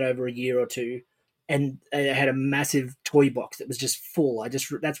coming out over a year or two, and they had a massive toy box that was just full.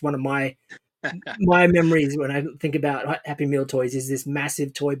 That's one of my memories when I think about Happy Meal toys is this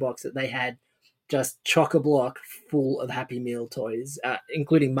massive toy box that they had, just chock a block full of Happy Meal toys,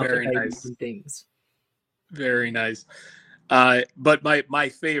 including Muppet Very Babies nice. and things. Very nice. But my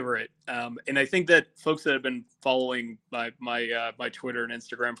favorite, and I think that folks that have been following my Twitter and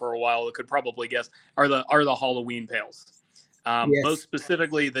Instagram for a while could probably guess, are the Halloween pails. Most Yes.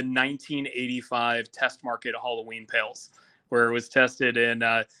 specifically, the 1985 test market Halloween pails, where it was tested in.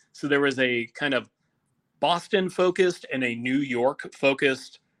 So there was a kind of Boston focused and a New York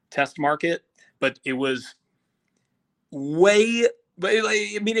focused test market, but it was way. But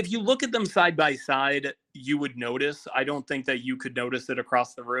I mean, if you look at them side by side, you would notice. I don't think that you could notice it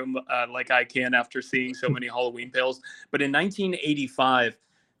across the room like I can after seeing so many Halloween pails. But in 1985,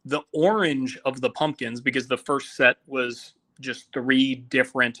 the orange of the pumpkins, because the first set was just 3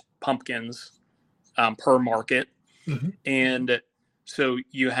 different pumpkins per market, Mm-hmm. and so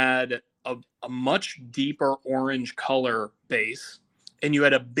you had a much deeper orange color base, and you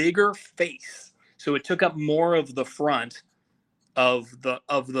had a bigger face, so it took up more of the front of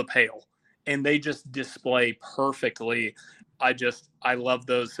the pail, and they just display perfectly. I love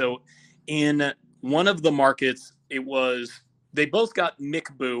those. So in one of the markets, they both got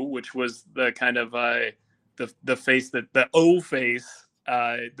Mick Boo, which was the kind of the face, that the O face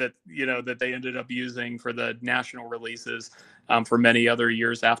that that they ended up using for the national releases for many other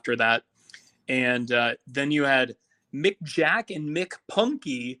years after that. And then you had Mick Jack and Mick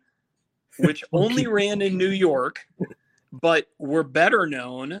Punky, which only Okay. ran in New York, but were better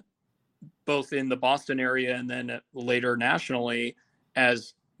known both in the Boston area and then later nationally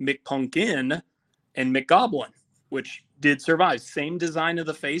as McPunkin and McGoblin, which did survive. Same design of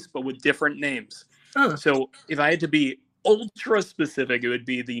the face, but with different names. Huh. So if I had to be ultra specific, it would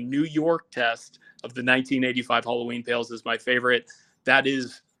be the New York test of the 1985 Halloween Pails is my favorite. That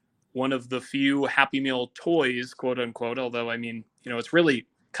is one of the few Happy Meal toys, quote unquote, although I mean, it's really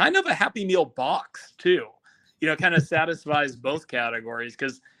kind of a Happy Meal box too. Kind of satisfies both categories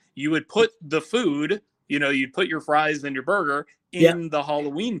because you would put the food, you'd put your fries and your burger Yeah. in the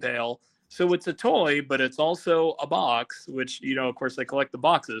Halloween pail. So it's a toy, but it's also a box, which, of course, I collect the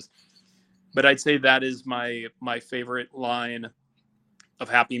boxes. But I'd say that is my favorite line of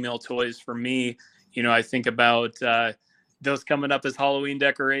Happy Meal toys for me. I think about those coming up as Halloween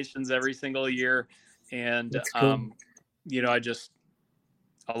decorations every single year. And, That's cool.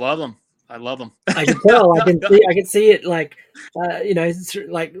 I love them. I love them. I can tell. I can see it. Like, it's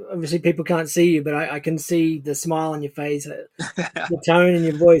like obviously people can't see you, but I can see the smile on your face, the tone in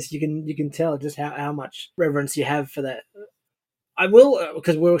your voice. You can tell just how much reverence you have for that. I will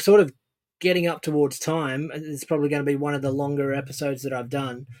because we're sort of getting up towards time. It's probably going to be one of the longer episodes that I've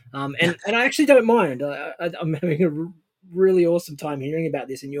done. And I actually don't mind. I'm having a really awesome time hearing about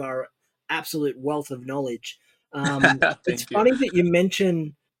this, and you are an absolute wealth of knowledge. It's Thank you. funny that you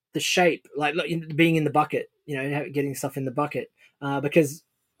mention the shape, like being in the bucket, getting stuff in the bucket, because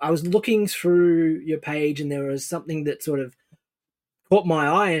I was looking through your page and there was something that sort of caught my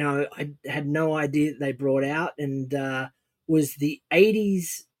eye, and I had no idea that they brought out, and was the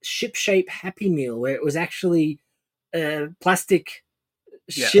 '80s ship shape Happy Meal, where it was actually a plastic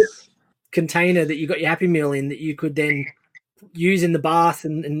ship Yes. container that you got your Happy Meal in that you could then use in the bath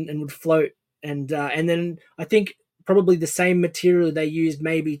and would float, and then I think probably the same material they used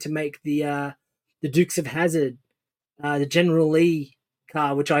maybe to make the Dukes of Hazzard, the General Lee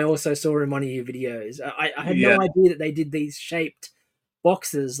car, which I also saw in one of your videos. I had Yeah. no idea that they did these shaped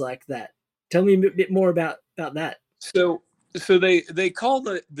boxes like that. Tell me a bit more about that. So they call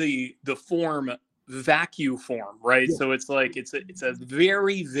the form vacuum form, right? Yeah, So it's like it's a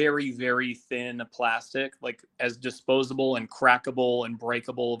very very very thin plastic, like as disposable and crackable and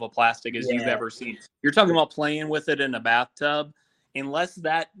breakable of a plastic as you've yeah, ever seen. You're talking yeah. about playing with it in a bathtub. Unless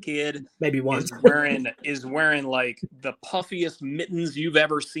that kid Maybe is once. wearing like the puffiest mittens you've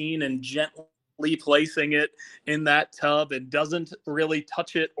ever seen and gently placing it in that tub and doesn't really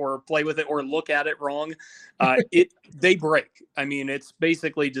touch it or play with it or look at it wrong, they break. I mean, it's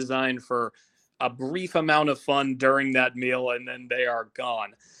basically designed for a brief amount of fun during that meal, and then they are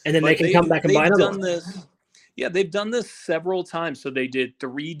gone. And then they But can come back and buy they've another done one. this. Yeah, they've done this several times. So they did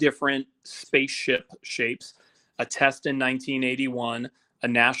 3 different spaceship shapes, a test in 1981, a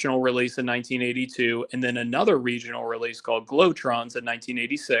national release in 1982, and then another regional release called Glotrons in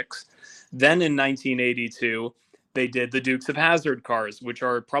 1986. Then in 1982, they did the Dukes of Hazzard cars, which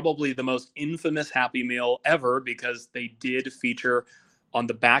are probably the most infamous Happy Meal ever because they did feature on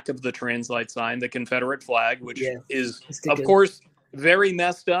the back of the translite sign the Confederate flag, which Yeah, is, the of stickers. course, very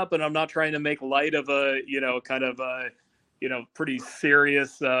messed up. And I'm not trying to make light of a, kind of a, pretty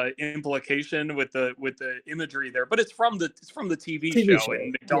serious implication with the imagery there, but it's from the TV TV show show. in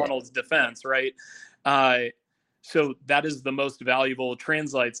Yeah. McDonald's defense, right? Uh, so that is the most valuable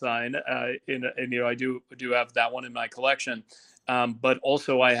translite sign. I do have that one in my collection. But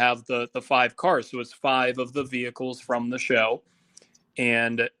also I have the 5 cars. So it's 5 of the vehicles from the show.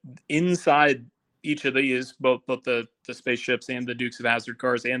 And inside each of these, both the spaceships and the Dukes of Hazzard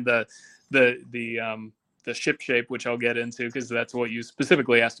cars and the ship shape, which I'll get into because that's what you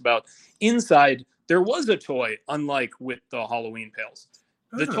specifically asked about. Inside, there was a toy, unlike with the Halloween pails.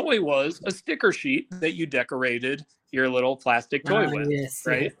 The Oh. toy was a sticker sheet that you decorated your little plastic toy with, Yes,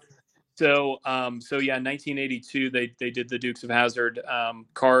 yeah. right? So yeah, 1982 they did the Dukes of Hazzard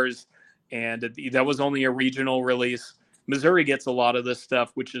cars, and that was only a regional release. Missouri gets a lot of this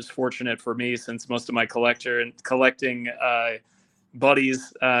stuff, which is fortunate for me since most of my collecting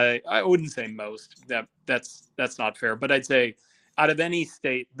buddies, I wouldn't say most. That's not fair, but I'd say out of any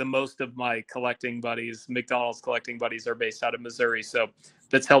state, the most of my collecting buddies, McDonald's collecting buddies, are based out of Missouri. So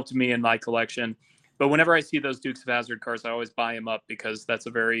that's helped me in my collection. But whenever I see those Dukes of Hazzard cars, I always buy them up because that's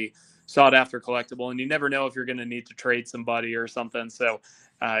a very sought after collectible, and you never know if you're going to need to trade somebody or something. So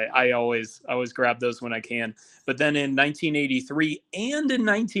I always grab those when I can. But then in 1983 and in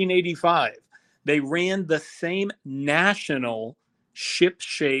 1985, they ran the same national ship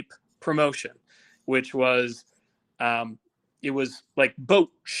shape promotion, which was um, it was like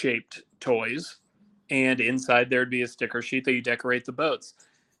boat shaped toys, and inside there'd be a sticker sheet that you decorate the boats.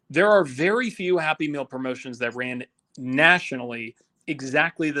 There are very few Happy Meal promotions that ran nationally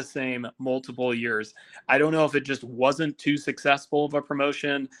exactly the same multiple years. I don't know if it just wasn't too successful of a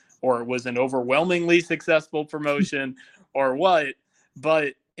promotion, or it was an overwhelmingly successful promotion, or what,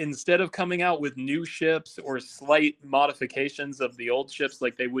 but instead of coming out with new ships or slight modifications of the old ships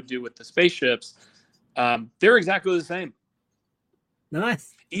like they would do with the spaceships, they're exactly the same.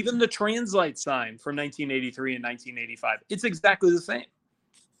 Nice. Even the translate sign from 1983 and 1985, it's exactly the same.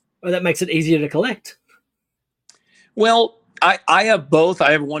 Well, that makes it easier to collect. Well, I have both.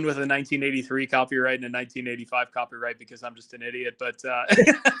 I have one with a 1983 copyright and a 1985 copyright because I'm just an idiot. But but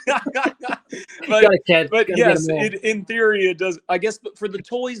Gotta get yes, them all. in theory it does. I guess for the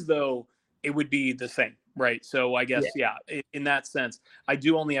toys though, it would be the same, right? So I Yeah. guess yeah, in that sense, I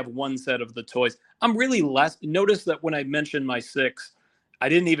do only have one set of the toys. I'm really less. Notice that when I mentioned my 6, I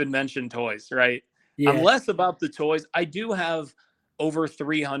didn't even mention toys, right? I'm Yeah. less about the toys. I do have over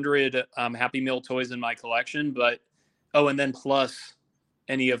 300 Happy Meal toys in my collection, but oh, and then plus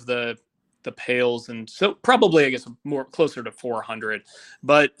any of the pails, and so probably I guess more closer to 400.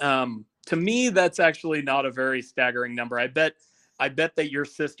 But to me, that's actually not a very staggering number. I bet that your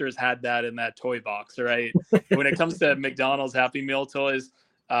sisters had that in that toy box, right? When it comes to McDonald's Happy Meal toys,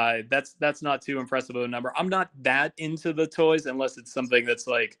 that's not too impressive of a number. I'm not that into the toys unless it's something that's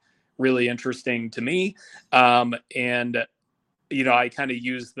like really interesting to me, and I kind of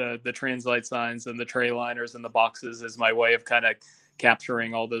use the translate signs and the tray liners and the boxes as my way of kind of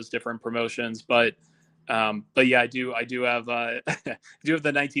capturing all those different promotions. But yeah, I do have I do have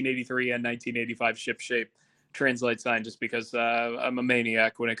the 1983 and 1985 ship shape translate sign just because I'm a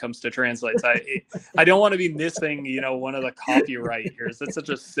maniac when it comes to translates. I don't want to be missing one of the copyright years. That's such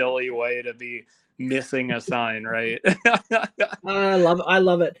a silly way to be missing a sign, right? I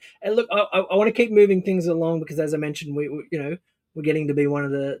love it. And look, I want to keep moving things along because, as I mentioned, we're getting to be one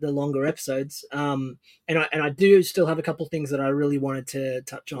of the longer episodes. And I do still have a couple of things that I really wanted to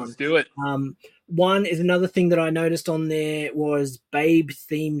touch Let's on. do it. One is another thing that I noticed on there was Babe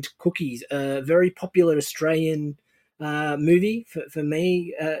themed cookies, a very popular Australian movie for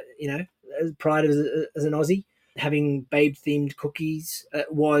me. As pride as an Aussie, having Babe themed cookies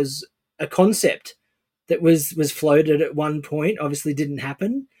was a concept that was floated at one point. Obviously, didn't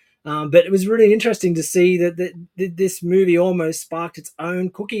happen, but it was really interesting to see that this movie almost sparked its own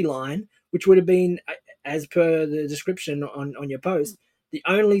cookie line, which would have been, as per the description on your post, the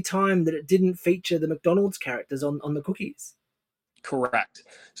only time that it didn't feature the McDonald's characters on the cookies. Correct.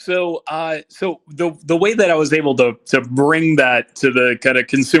 So the way that I was able to bring that to the kind of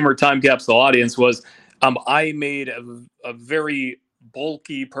consumer time capsule audience was, I made a very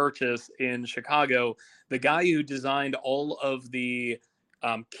bulky purchase in Chicago. The guy who designed all of the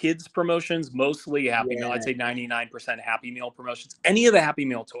kids promotions, mostly Happy Meal, I'd Yeah. say 99% Happy Meal promotions, any of the Happy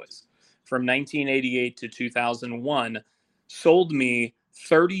Meal toys from 1988 to 2001, sold me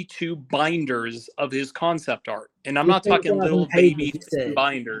 32 binders of his concept art. And I'm not talking 15,000 little pages, baby you thin said.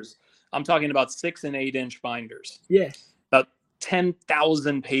 binders. I'm talking about 6 and 8 inch binders, Yeah. about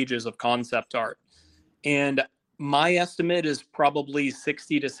 10,000 pages of concept art. And my estimate is probably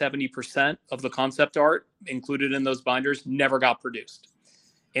 60 to 70% of the concept art included in those binders never got produced.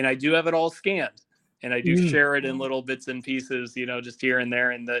 And I do have it all scanned, and I do Mm. share it in little bits and pieces, just here and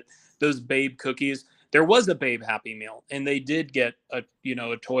there. And those Babe cookies, there was a Babe Happy Meal, and they did get a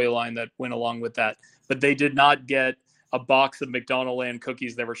toy line that went along with that, but they did not get a box of McDonald Land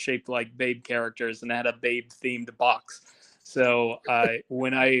cookies that were shaped like Babe characters and had a Babe themed box. So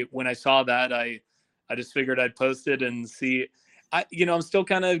when I saw that, I just figured I'd post it and see. I'm still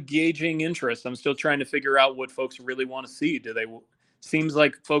kind of gauging interest. I'm still trying to figure out what folks really want to see. Do they Seems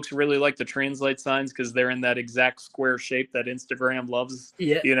like folks really like the translate signs because they're in that exact square shape that Instagram loves,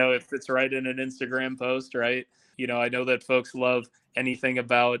 Yeah. if it's right in an Instagram post, right? I know that folks love anything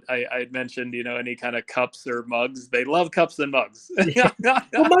about, I mentioned, any kind of cups or mugs. They love cups and mugs. Yeah.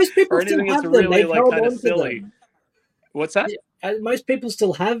 Well, most people Or still anything that's have them. really They've like held kind of on to silly. them. What's that? Yeah, most people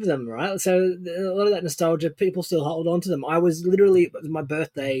still have them, right? So a lot of that nostalgia, people still hold on to them. I was literally, it was my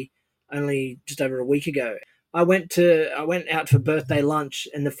birthday only just over a week ago. I went out for birthday lunch,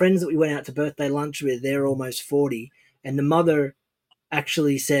 and the friends that we went out to birthday lunch with, they're almost 40, and the mother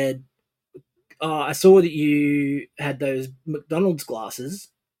actually said, "Oh, I saw that you had those McDonald's glasses.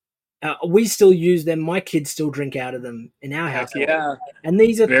 We still use them. My kids still drink out of them in our Heck household, yeah. and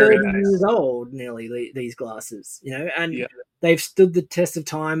these are Very 30 years nice. old, nearly these glasses. And Yeah. they've stood the test of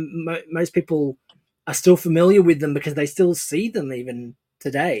time. Most people are still familiar with them because they still see them even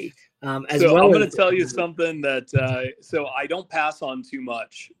today. As So I'm well going as to tell you something that, so I don't pass on too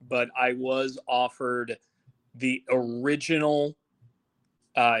much, but I was offered the original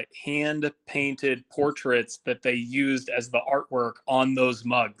hand painted portraits that they used as the artwork on those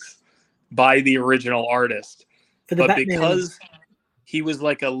mugs by the original artist. for the But Batman. because he was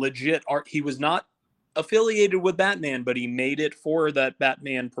like a legit art, he was not affiliated with Batman, but he made it for that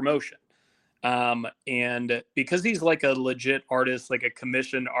Batman promotion. And because he's like a legit artist, like a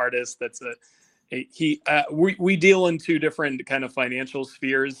commissioned artist, that's we deal in two different kind of financial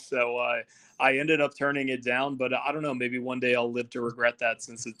spheres. So I ended up turning it down, but I don't know, maybe one day I'll live to regret that,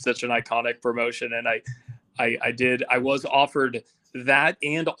 since it's such an iconic promotion. And I was offered that,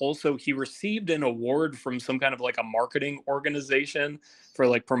 and also he received an award from some kind of like a marketing organization for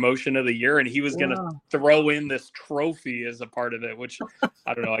like promotion of the year, and he was going to Wow. throw in this trophy as a part of it, which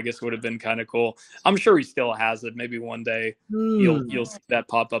I don't know, I guess would have been kind of cool. I'm sure he still has it. Maybe one day you'll see that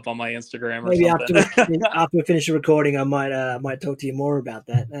pop up on my Instagram or Maybe something. after we finish the recording, I might talk to you more about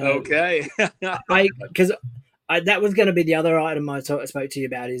that. Okay. Because that was going to be the other item I spoke to you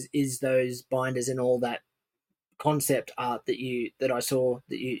about is those binders and all that concept art that I saw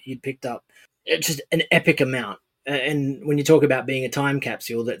that you'd picked up. It's just an epic amount. And when you talk about being a time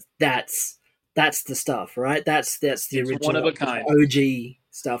capsule, that's the stuff, right? That's the It's one of original a kind. OG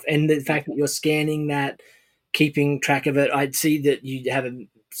stuff. And the fact that you're scanning that, keeping track of it, I'd see that you have a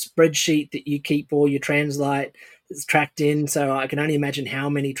spreadsheet that you keep all your translite that's tracked in. So I can only imagine how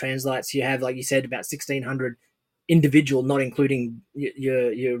many translites you have. Like you said, about 1,600 individual, not including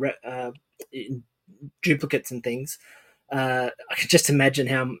your duplicates and things. I can just imagine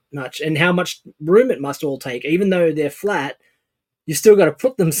how much room it must all take. Even though they're flat, you still got to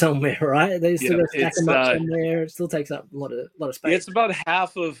put them somewhere, right? They still Yeah, got to stack them up somewhere. It still takes up a lot of space. it's about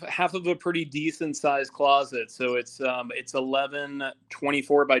half of a pretty decent sized closet. So it's 11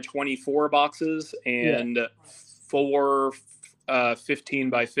 24 by 24 boxes Yeah, and four 15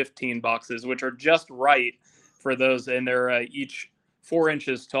 by 15 boxes, which are just right for those, and they're each 4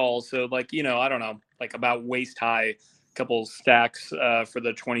 inches tall. So like, I don't know, like about waist high, couple stacks for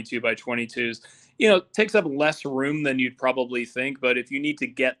the 22 by 22s. Takes up less room than you'd probably think. But if you need to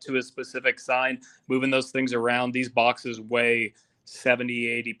get to a specific sign, moving those things around, these boxes weigh 70,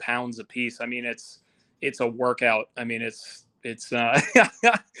 80 pounds a piece. I mean, it's a workout. I mean, it's it's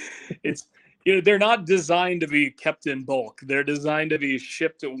they're not designed to be kept in bulk. They're designed to be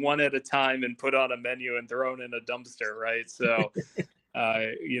shipped one at a time and put on a menu and thrown in a dumpster, right? So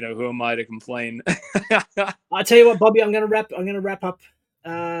who am I to complain? I tell you what, Bobby, I'm going to wrap up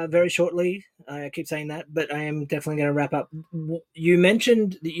very shortly. I keep saying that, but I am definitely going to wrap up. You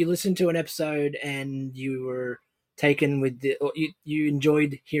mentioned that you listened to an episode and you were taken with you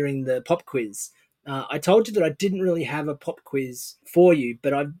enjoyed hearing the pop quiz. I told you that I didn't really have a pop quiz for you,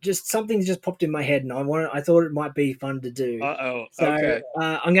 but something just popped in my head, and I thought it might be fun to do. Uh-oh. So Okay.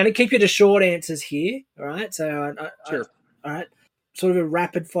 I'm going to keep you to short answers here. All right. So Sure. all right. Sort of a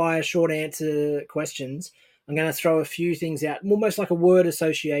rapid fire short answer questions. I'm going to throw a few things out, almost like a word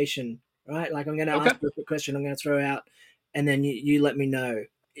association, right? Like I'm going to Okay. ask you a quick question, I'm going to throw out, and then you let me know.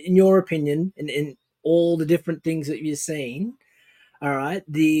 In your opinion, in all the different things that you've seen, all right,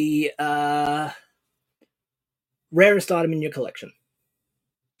 the rarest item in your collection.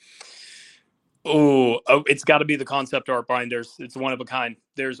 Oh, it's got to be the concept art binders. It's one of a kind.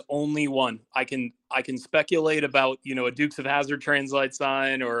 There's only one. I can speculate about a Dukes of Hazzard translite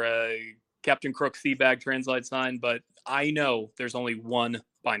sign or a Captain Crook sea bag translite sign, but I know there's only one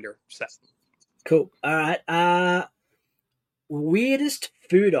binder set. Cool. All right. Weirdest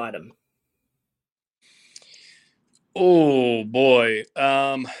food item. Oh boy.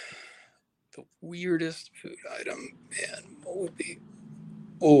 The weirdest food item, man. What would be?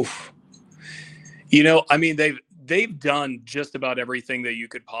 Oof. I mean, they've done just about everything that you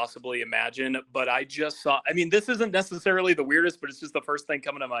could possibly imagine, but I just saw, I mean, this isn't necessarily the weirdest, but it's just the first thing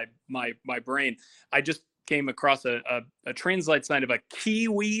coming to my brain. I just came across a translite sign of a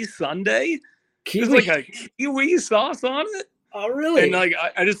kiwi sundae. There's Kiwi. like a kiwi sauce on it. Oh, really? And like,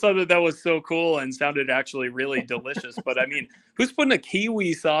 I just thought that was so cool and sounded actually really delicious. But I mean, who's putting a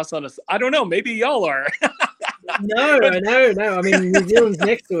kiwi sauce on I don't know. Maybe y'all are. No. I mean, New Zealand's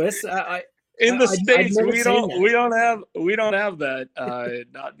next to us. In the I'd States, never we seen don't have that.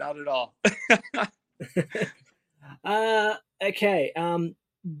 Not at all. Okay.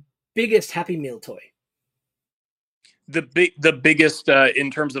 Biggest Happy Meal toy. The biggest in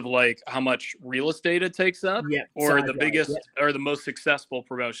terms of like how much real estate it takes up, Yeah. or the Size-wise, biggest yeah. or the most successful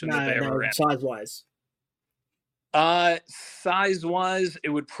promotion that they ever ran. Size wise. Size wise, it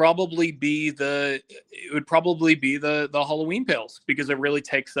would probably be the Halloween pails, because it really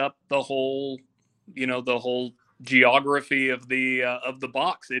takes up the whole geography of the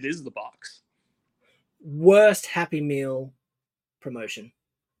box. It is the box. Worst Happy Meal promotion.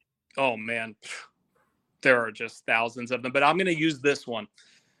 Oh man, there are just thousands of them, but I'm going to use this one.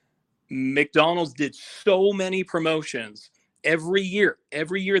 McDonald's did so many promotions every year.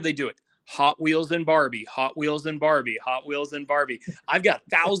 Every year they do it. Hot Wheels and Barbie, Hot Wheels and Barbie, Hot Wheels and Barbie. I've got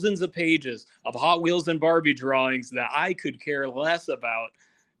thousands of pages of Hot Wheels and Barbie drawings that I could care less about.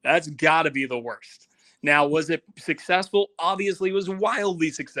 That's got to be the worst. Now, was it successful? Obviously, it was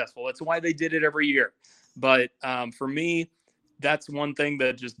wildly successful. That's why they did it every year. But for me, that's one thing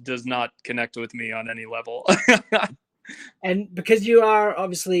that just does not connect with me on any level. And because you are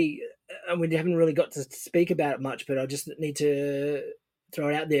obviously, and we haven't really got to speak about it much, but I just need to throw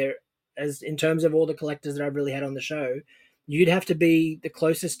it out there, as in terms of all the collectors that I've really had on the show, you'd have to be the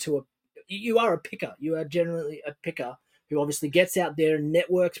closest to you are a picker. You are generally a picker who obviously gets out there and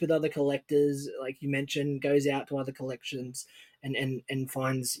networks with other collectors, like you mentioned, goes out to other collections and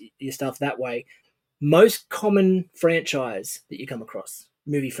finds your stuff that way. Most common franchise that you come across,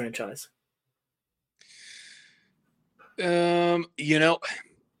 movie franchise. It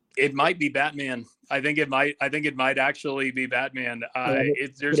might be Batman. I think it might actually be Batman.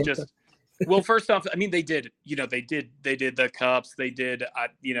 There's just, well, first off, I mean, they did the cups, they did,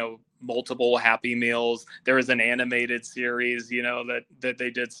 multiple Happy Meals. There was an animated series, that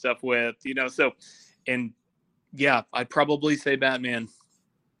they did stuff with, so, and yeah, I'd probably say Batman.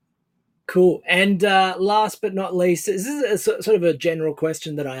 Cool. And last but not least, this is a sort of a general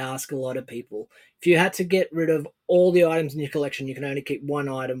question that I ask a lot of people. If you had to get rid of all the items in your collection, you can only keep one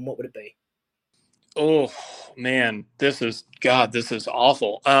item, what would it be? Oh man, this is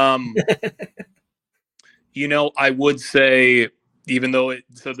awful. I would say, even though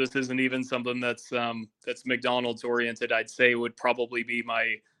this isn't even something that's McDonald's oriented, I'd say it would probably be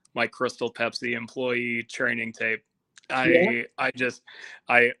my Crystal Pepsi employee training tape. Yeah.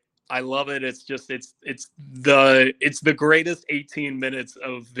 I love it. It's the greatest 18 minutes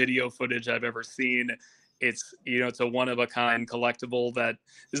of video footage I've ever seen. It's a one of a kind collectible that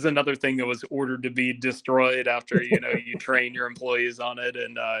is another thing that was ordered to be destroyed after you train your employees on it,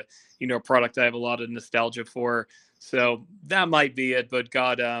 and a product I have a lot of nostalgia for. So that might be it. But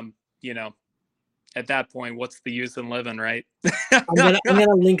God, at that point, what's the use in living, right? I'm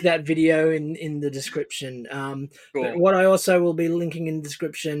gonna link that video in the description. Cool. But what I also will be linking in the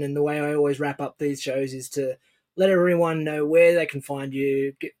description, and the way I always wrap up these shows, is to let everyone know where they can find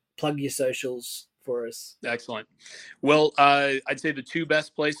you. Plug your socials for us. Excellent. Well, I'd say the two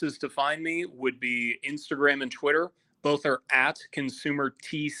best places to find me would be Instagram and Twitter. Both are at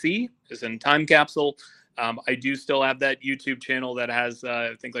ConsumerTC, as in time capsule. I do still have that YouTube channel that has,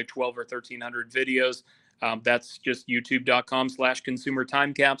 I think, like 12 or 1,300 videos. That's just youtube.com/consumer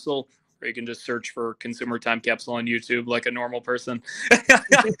time capsule, or you can just search for consumer time capsule on YouTube like a normal person.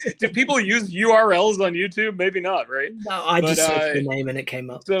 Do people use URLs on YouTube? Maybe not, right? No, I just searched the name and it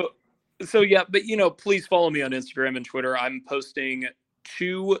came up. So yeah, but please follow me on Instagram and Twitter. I'm posting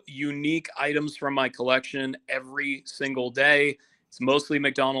 2 unique items from my collection every single day. It's mostly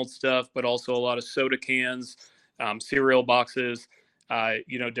McDonald's stuff, but also a lot of soda cans, cereal boxes,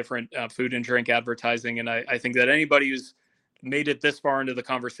 different food and drink advertising. And I think that anybody who's made it this far into the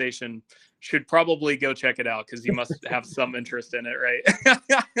conversation should probably go check it out, because you must have some interest in it, right?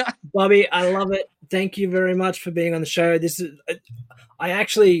 Bobby, I love it. Thank you very much for being on the show. I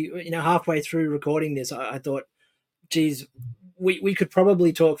actually, halfway through recording this, I thought, geez, we could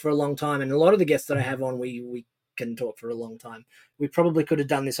probably talk for a long time. And a lot of the guests that I have on, we can talk for a long time. We probably could have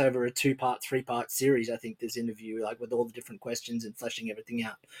done this over a 2-part, 3-part series. I think this interview, like with all the different questions and fleshing everything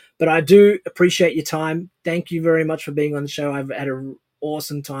out. But I do appreciate your time. Thank you very much for being on the show. I've had an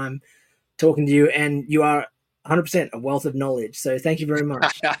awesome time talking to you, and you are 100% a wealth of knowledge. So thank you very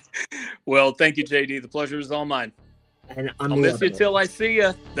much. Well, thank you, JD. The pleasure is all mine. And I'll miss you till I see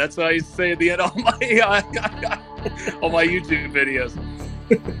you. That's what I say at the end of all my YouTube videos.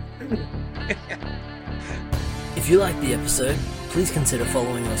 If you liked the episode, please consider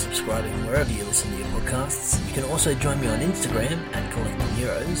following or subscribing wherever you listen to your podcasts. You can also join me on Instagram at Collecting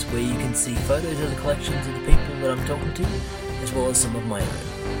Heroes, where you can see photos of the collections of the people that I'm talking to, as well as some of my own.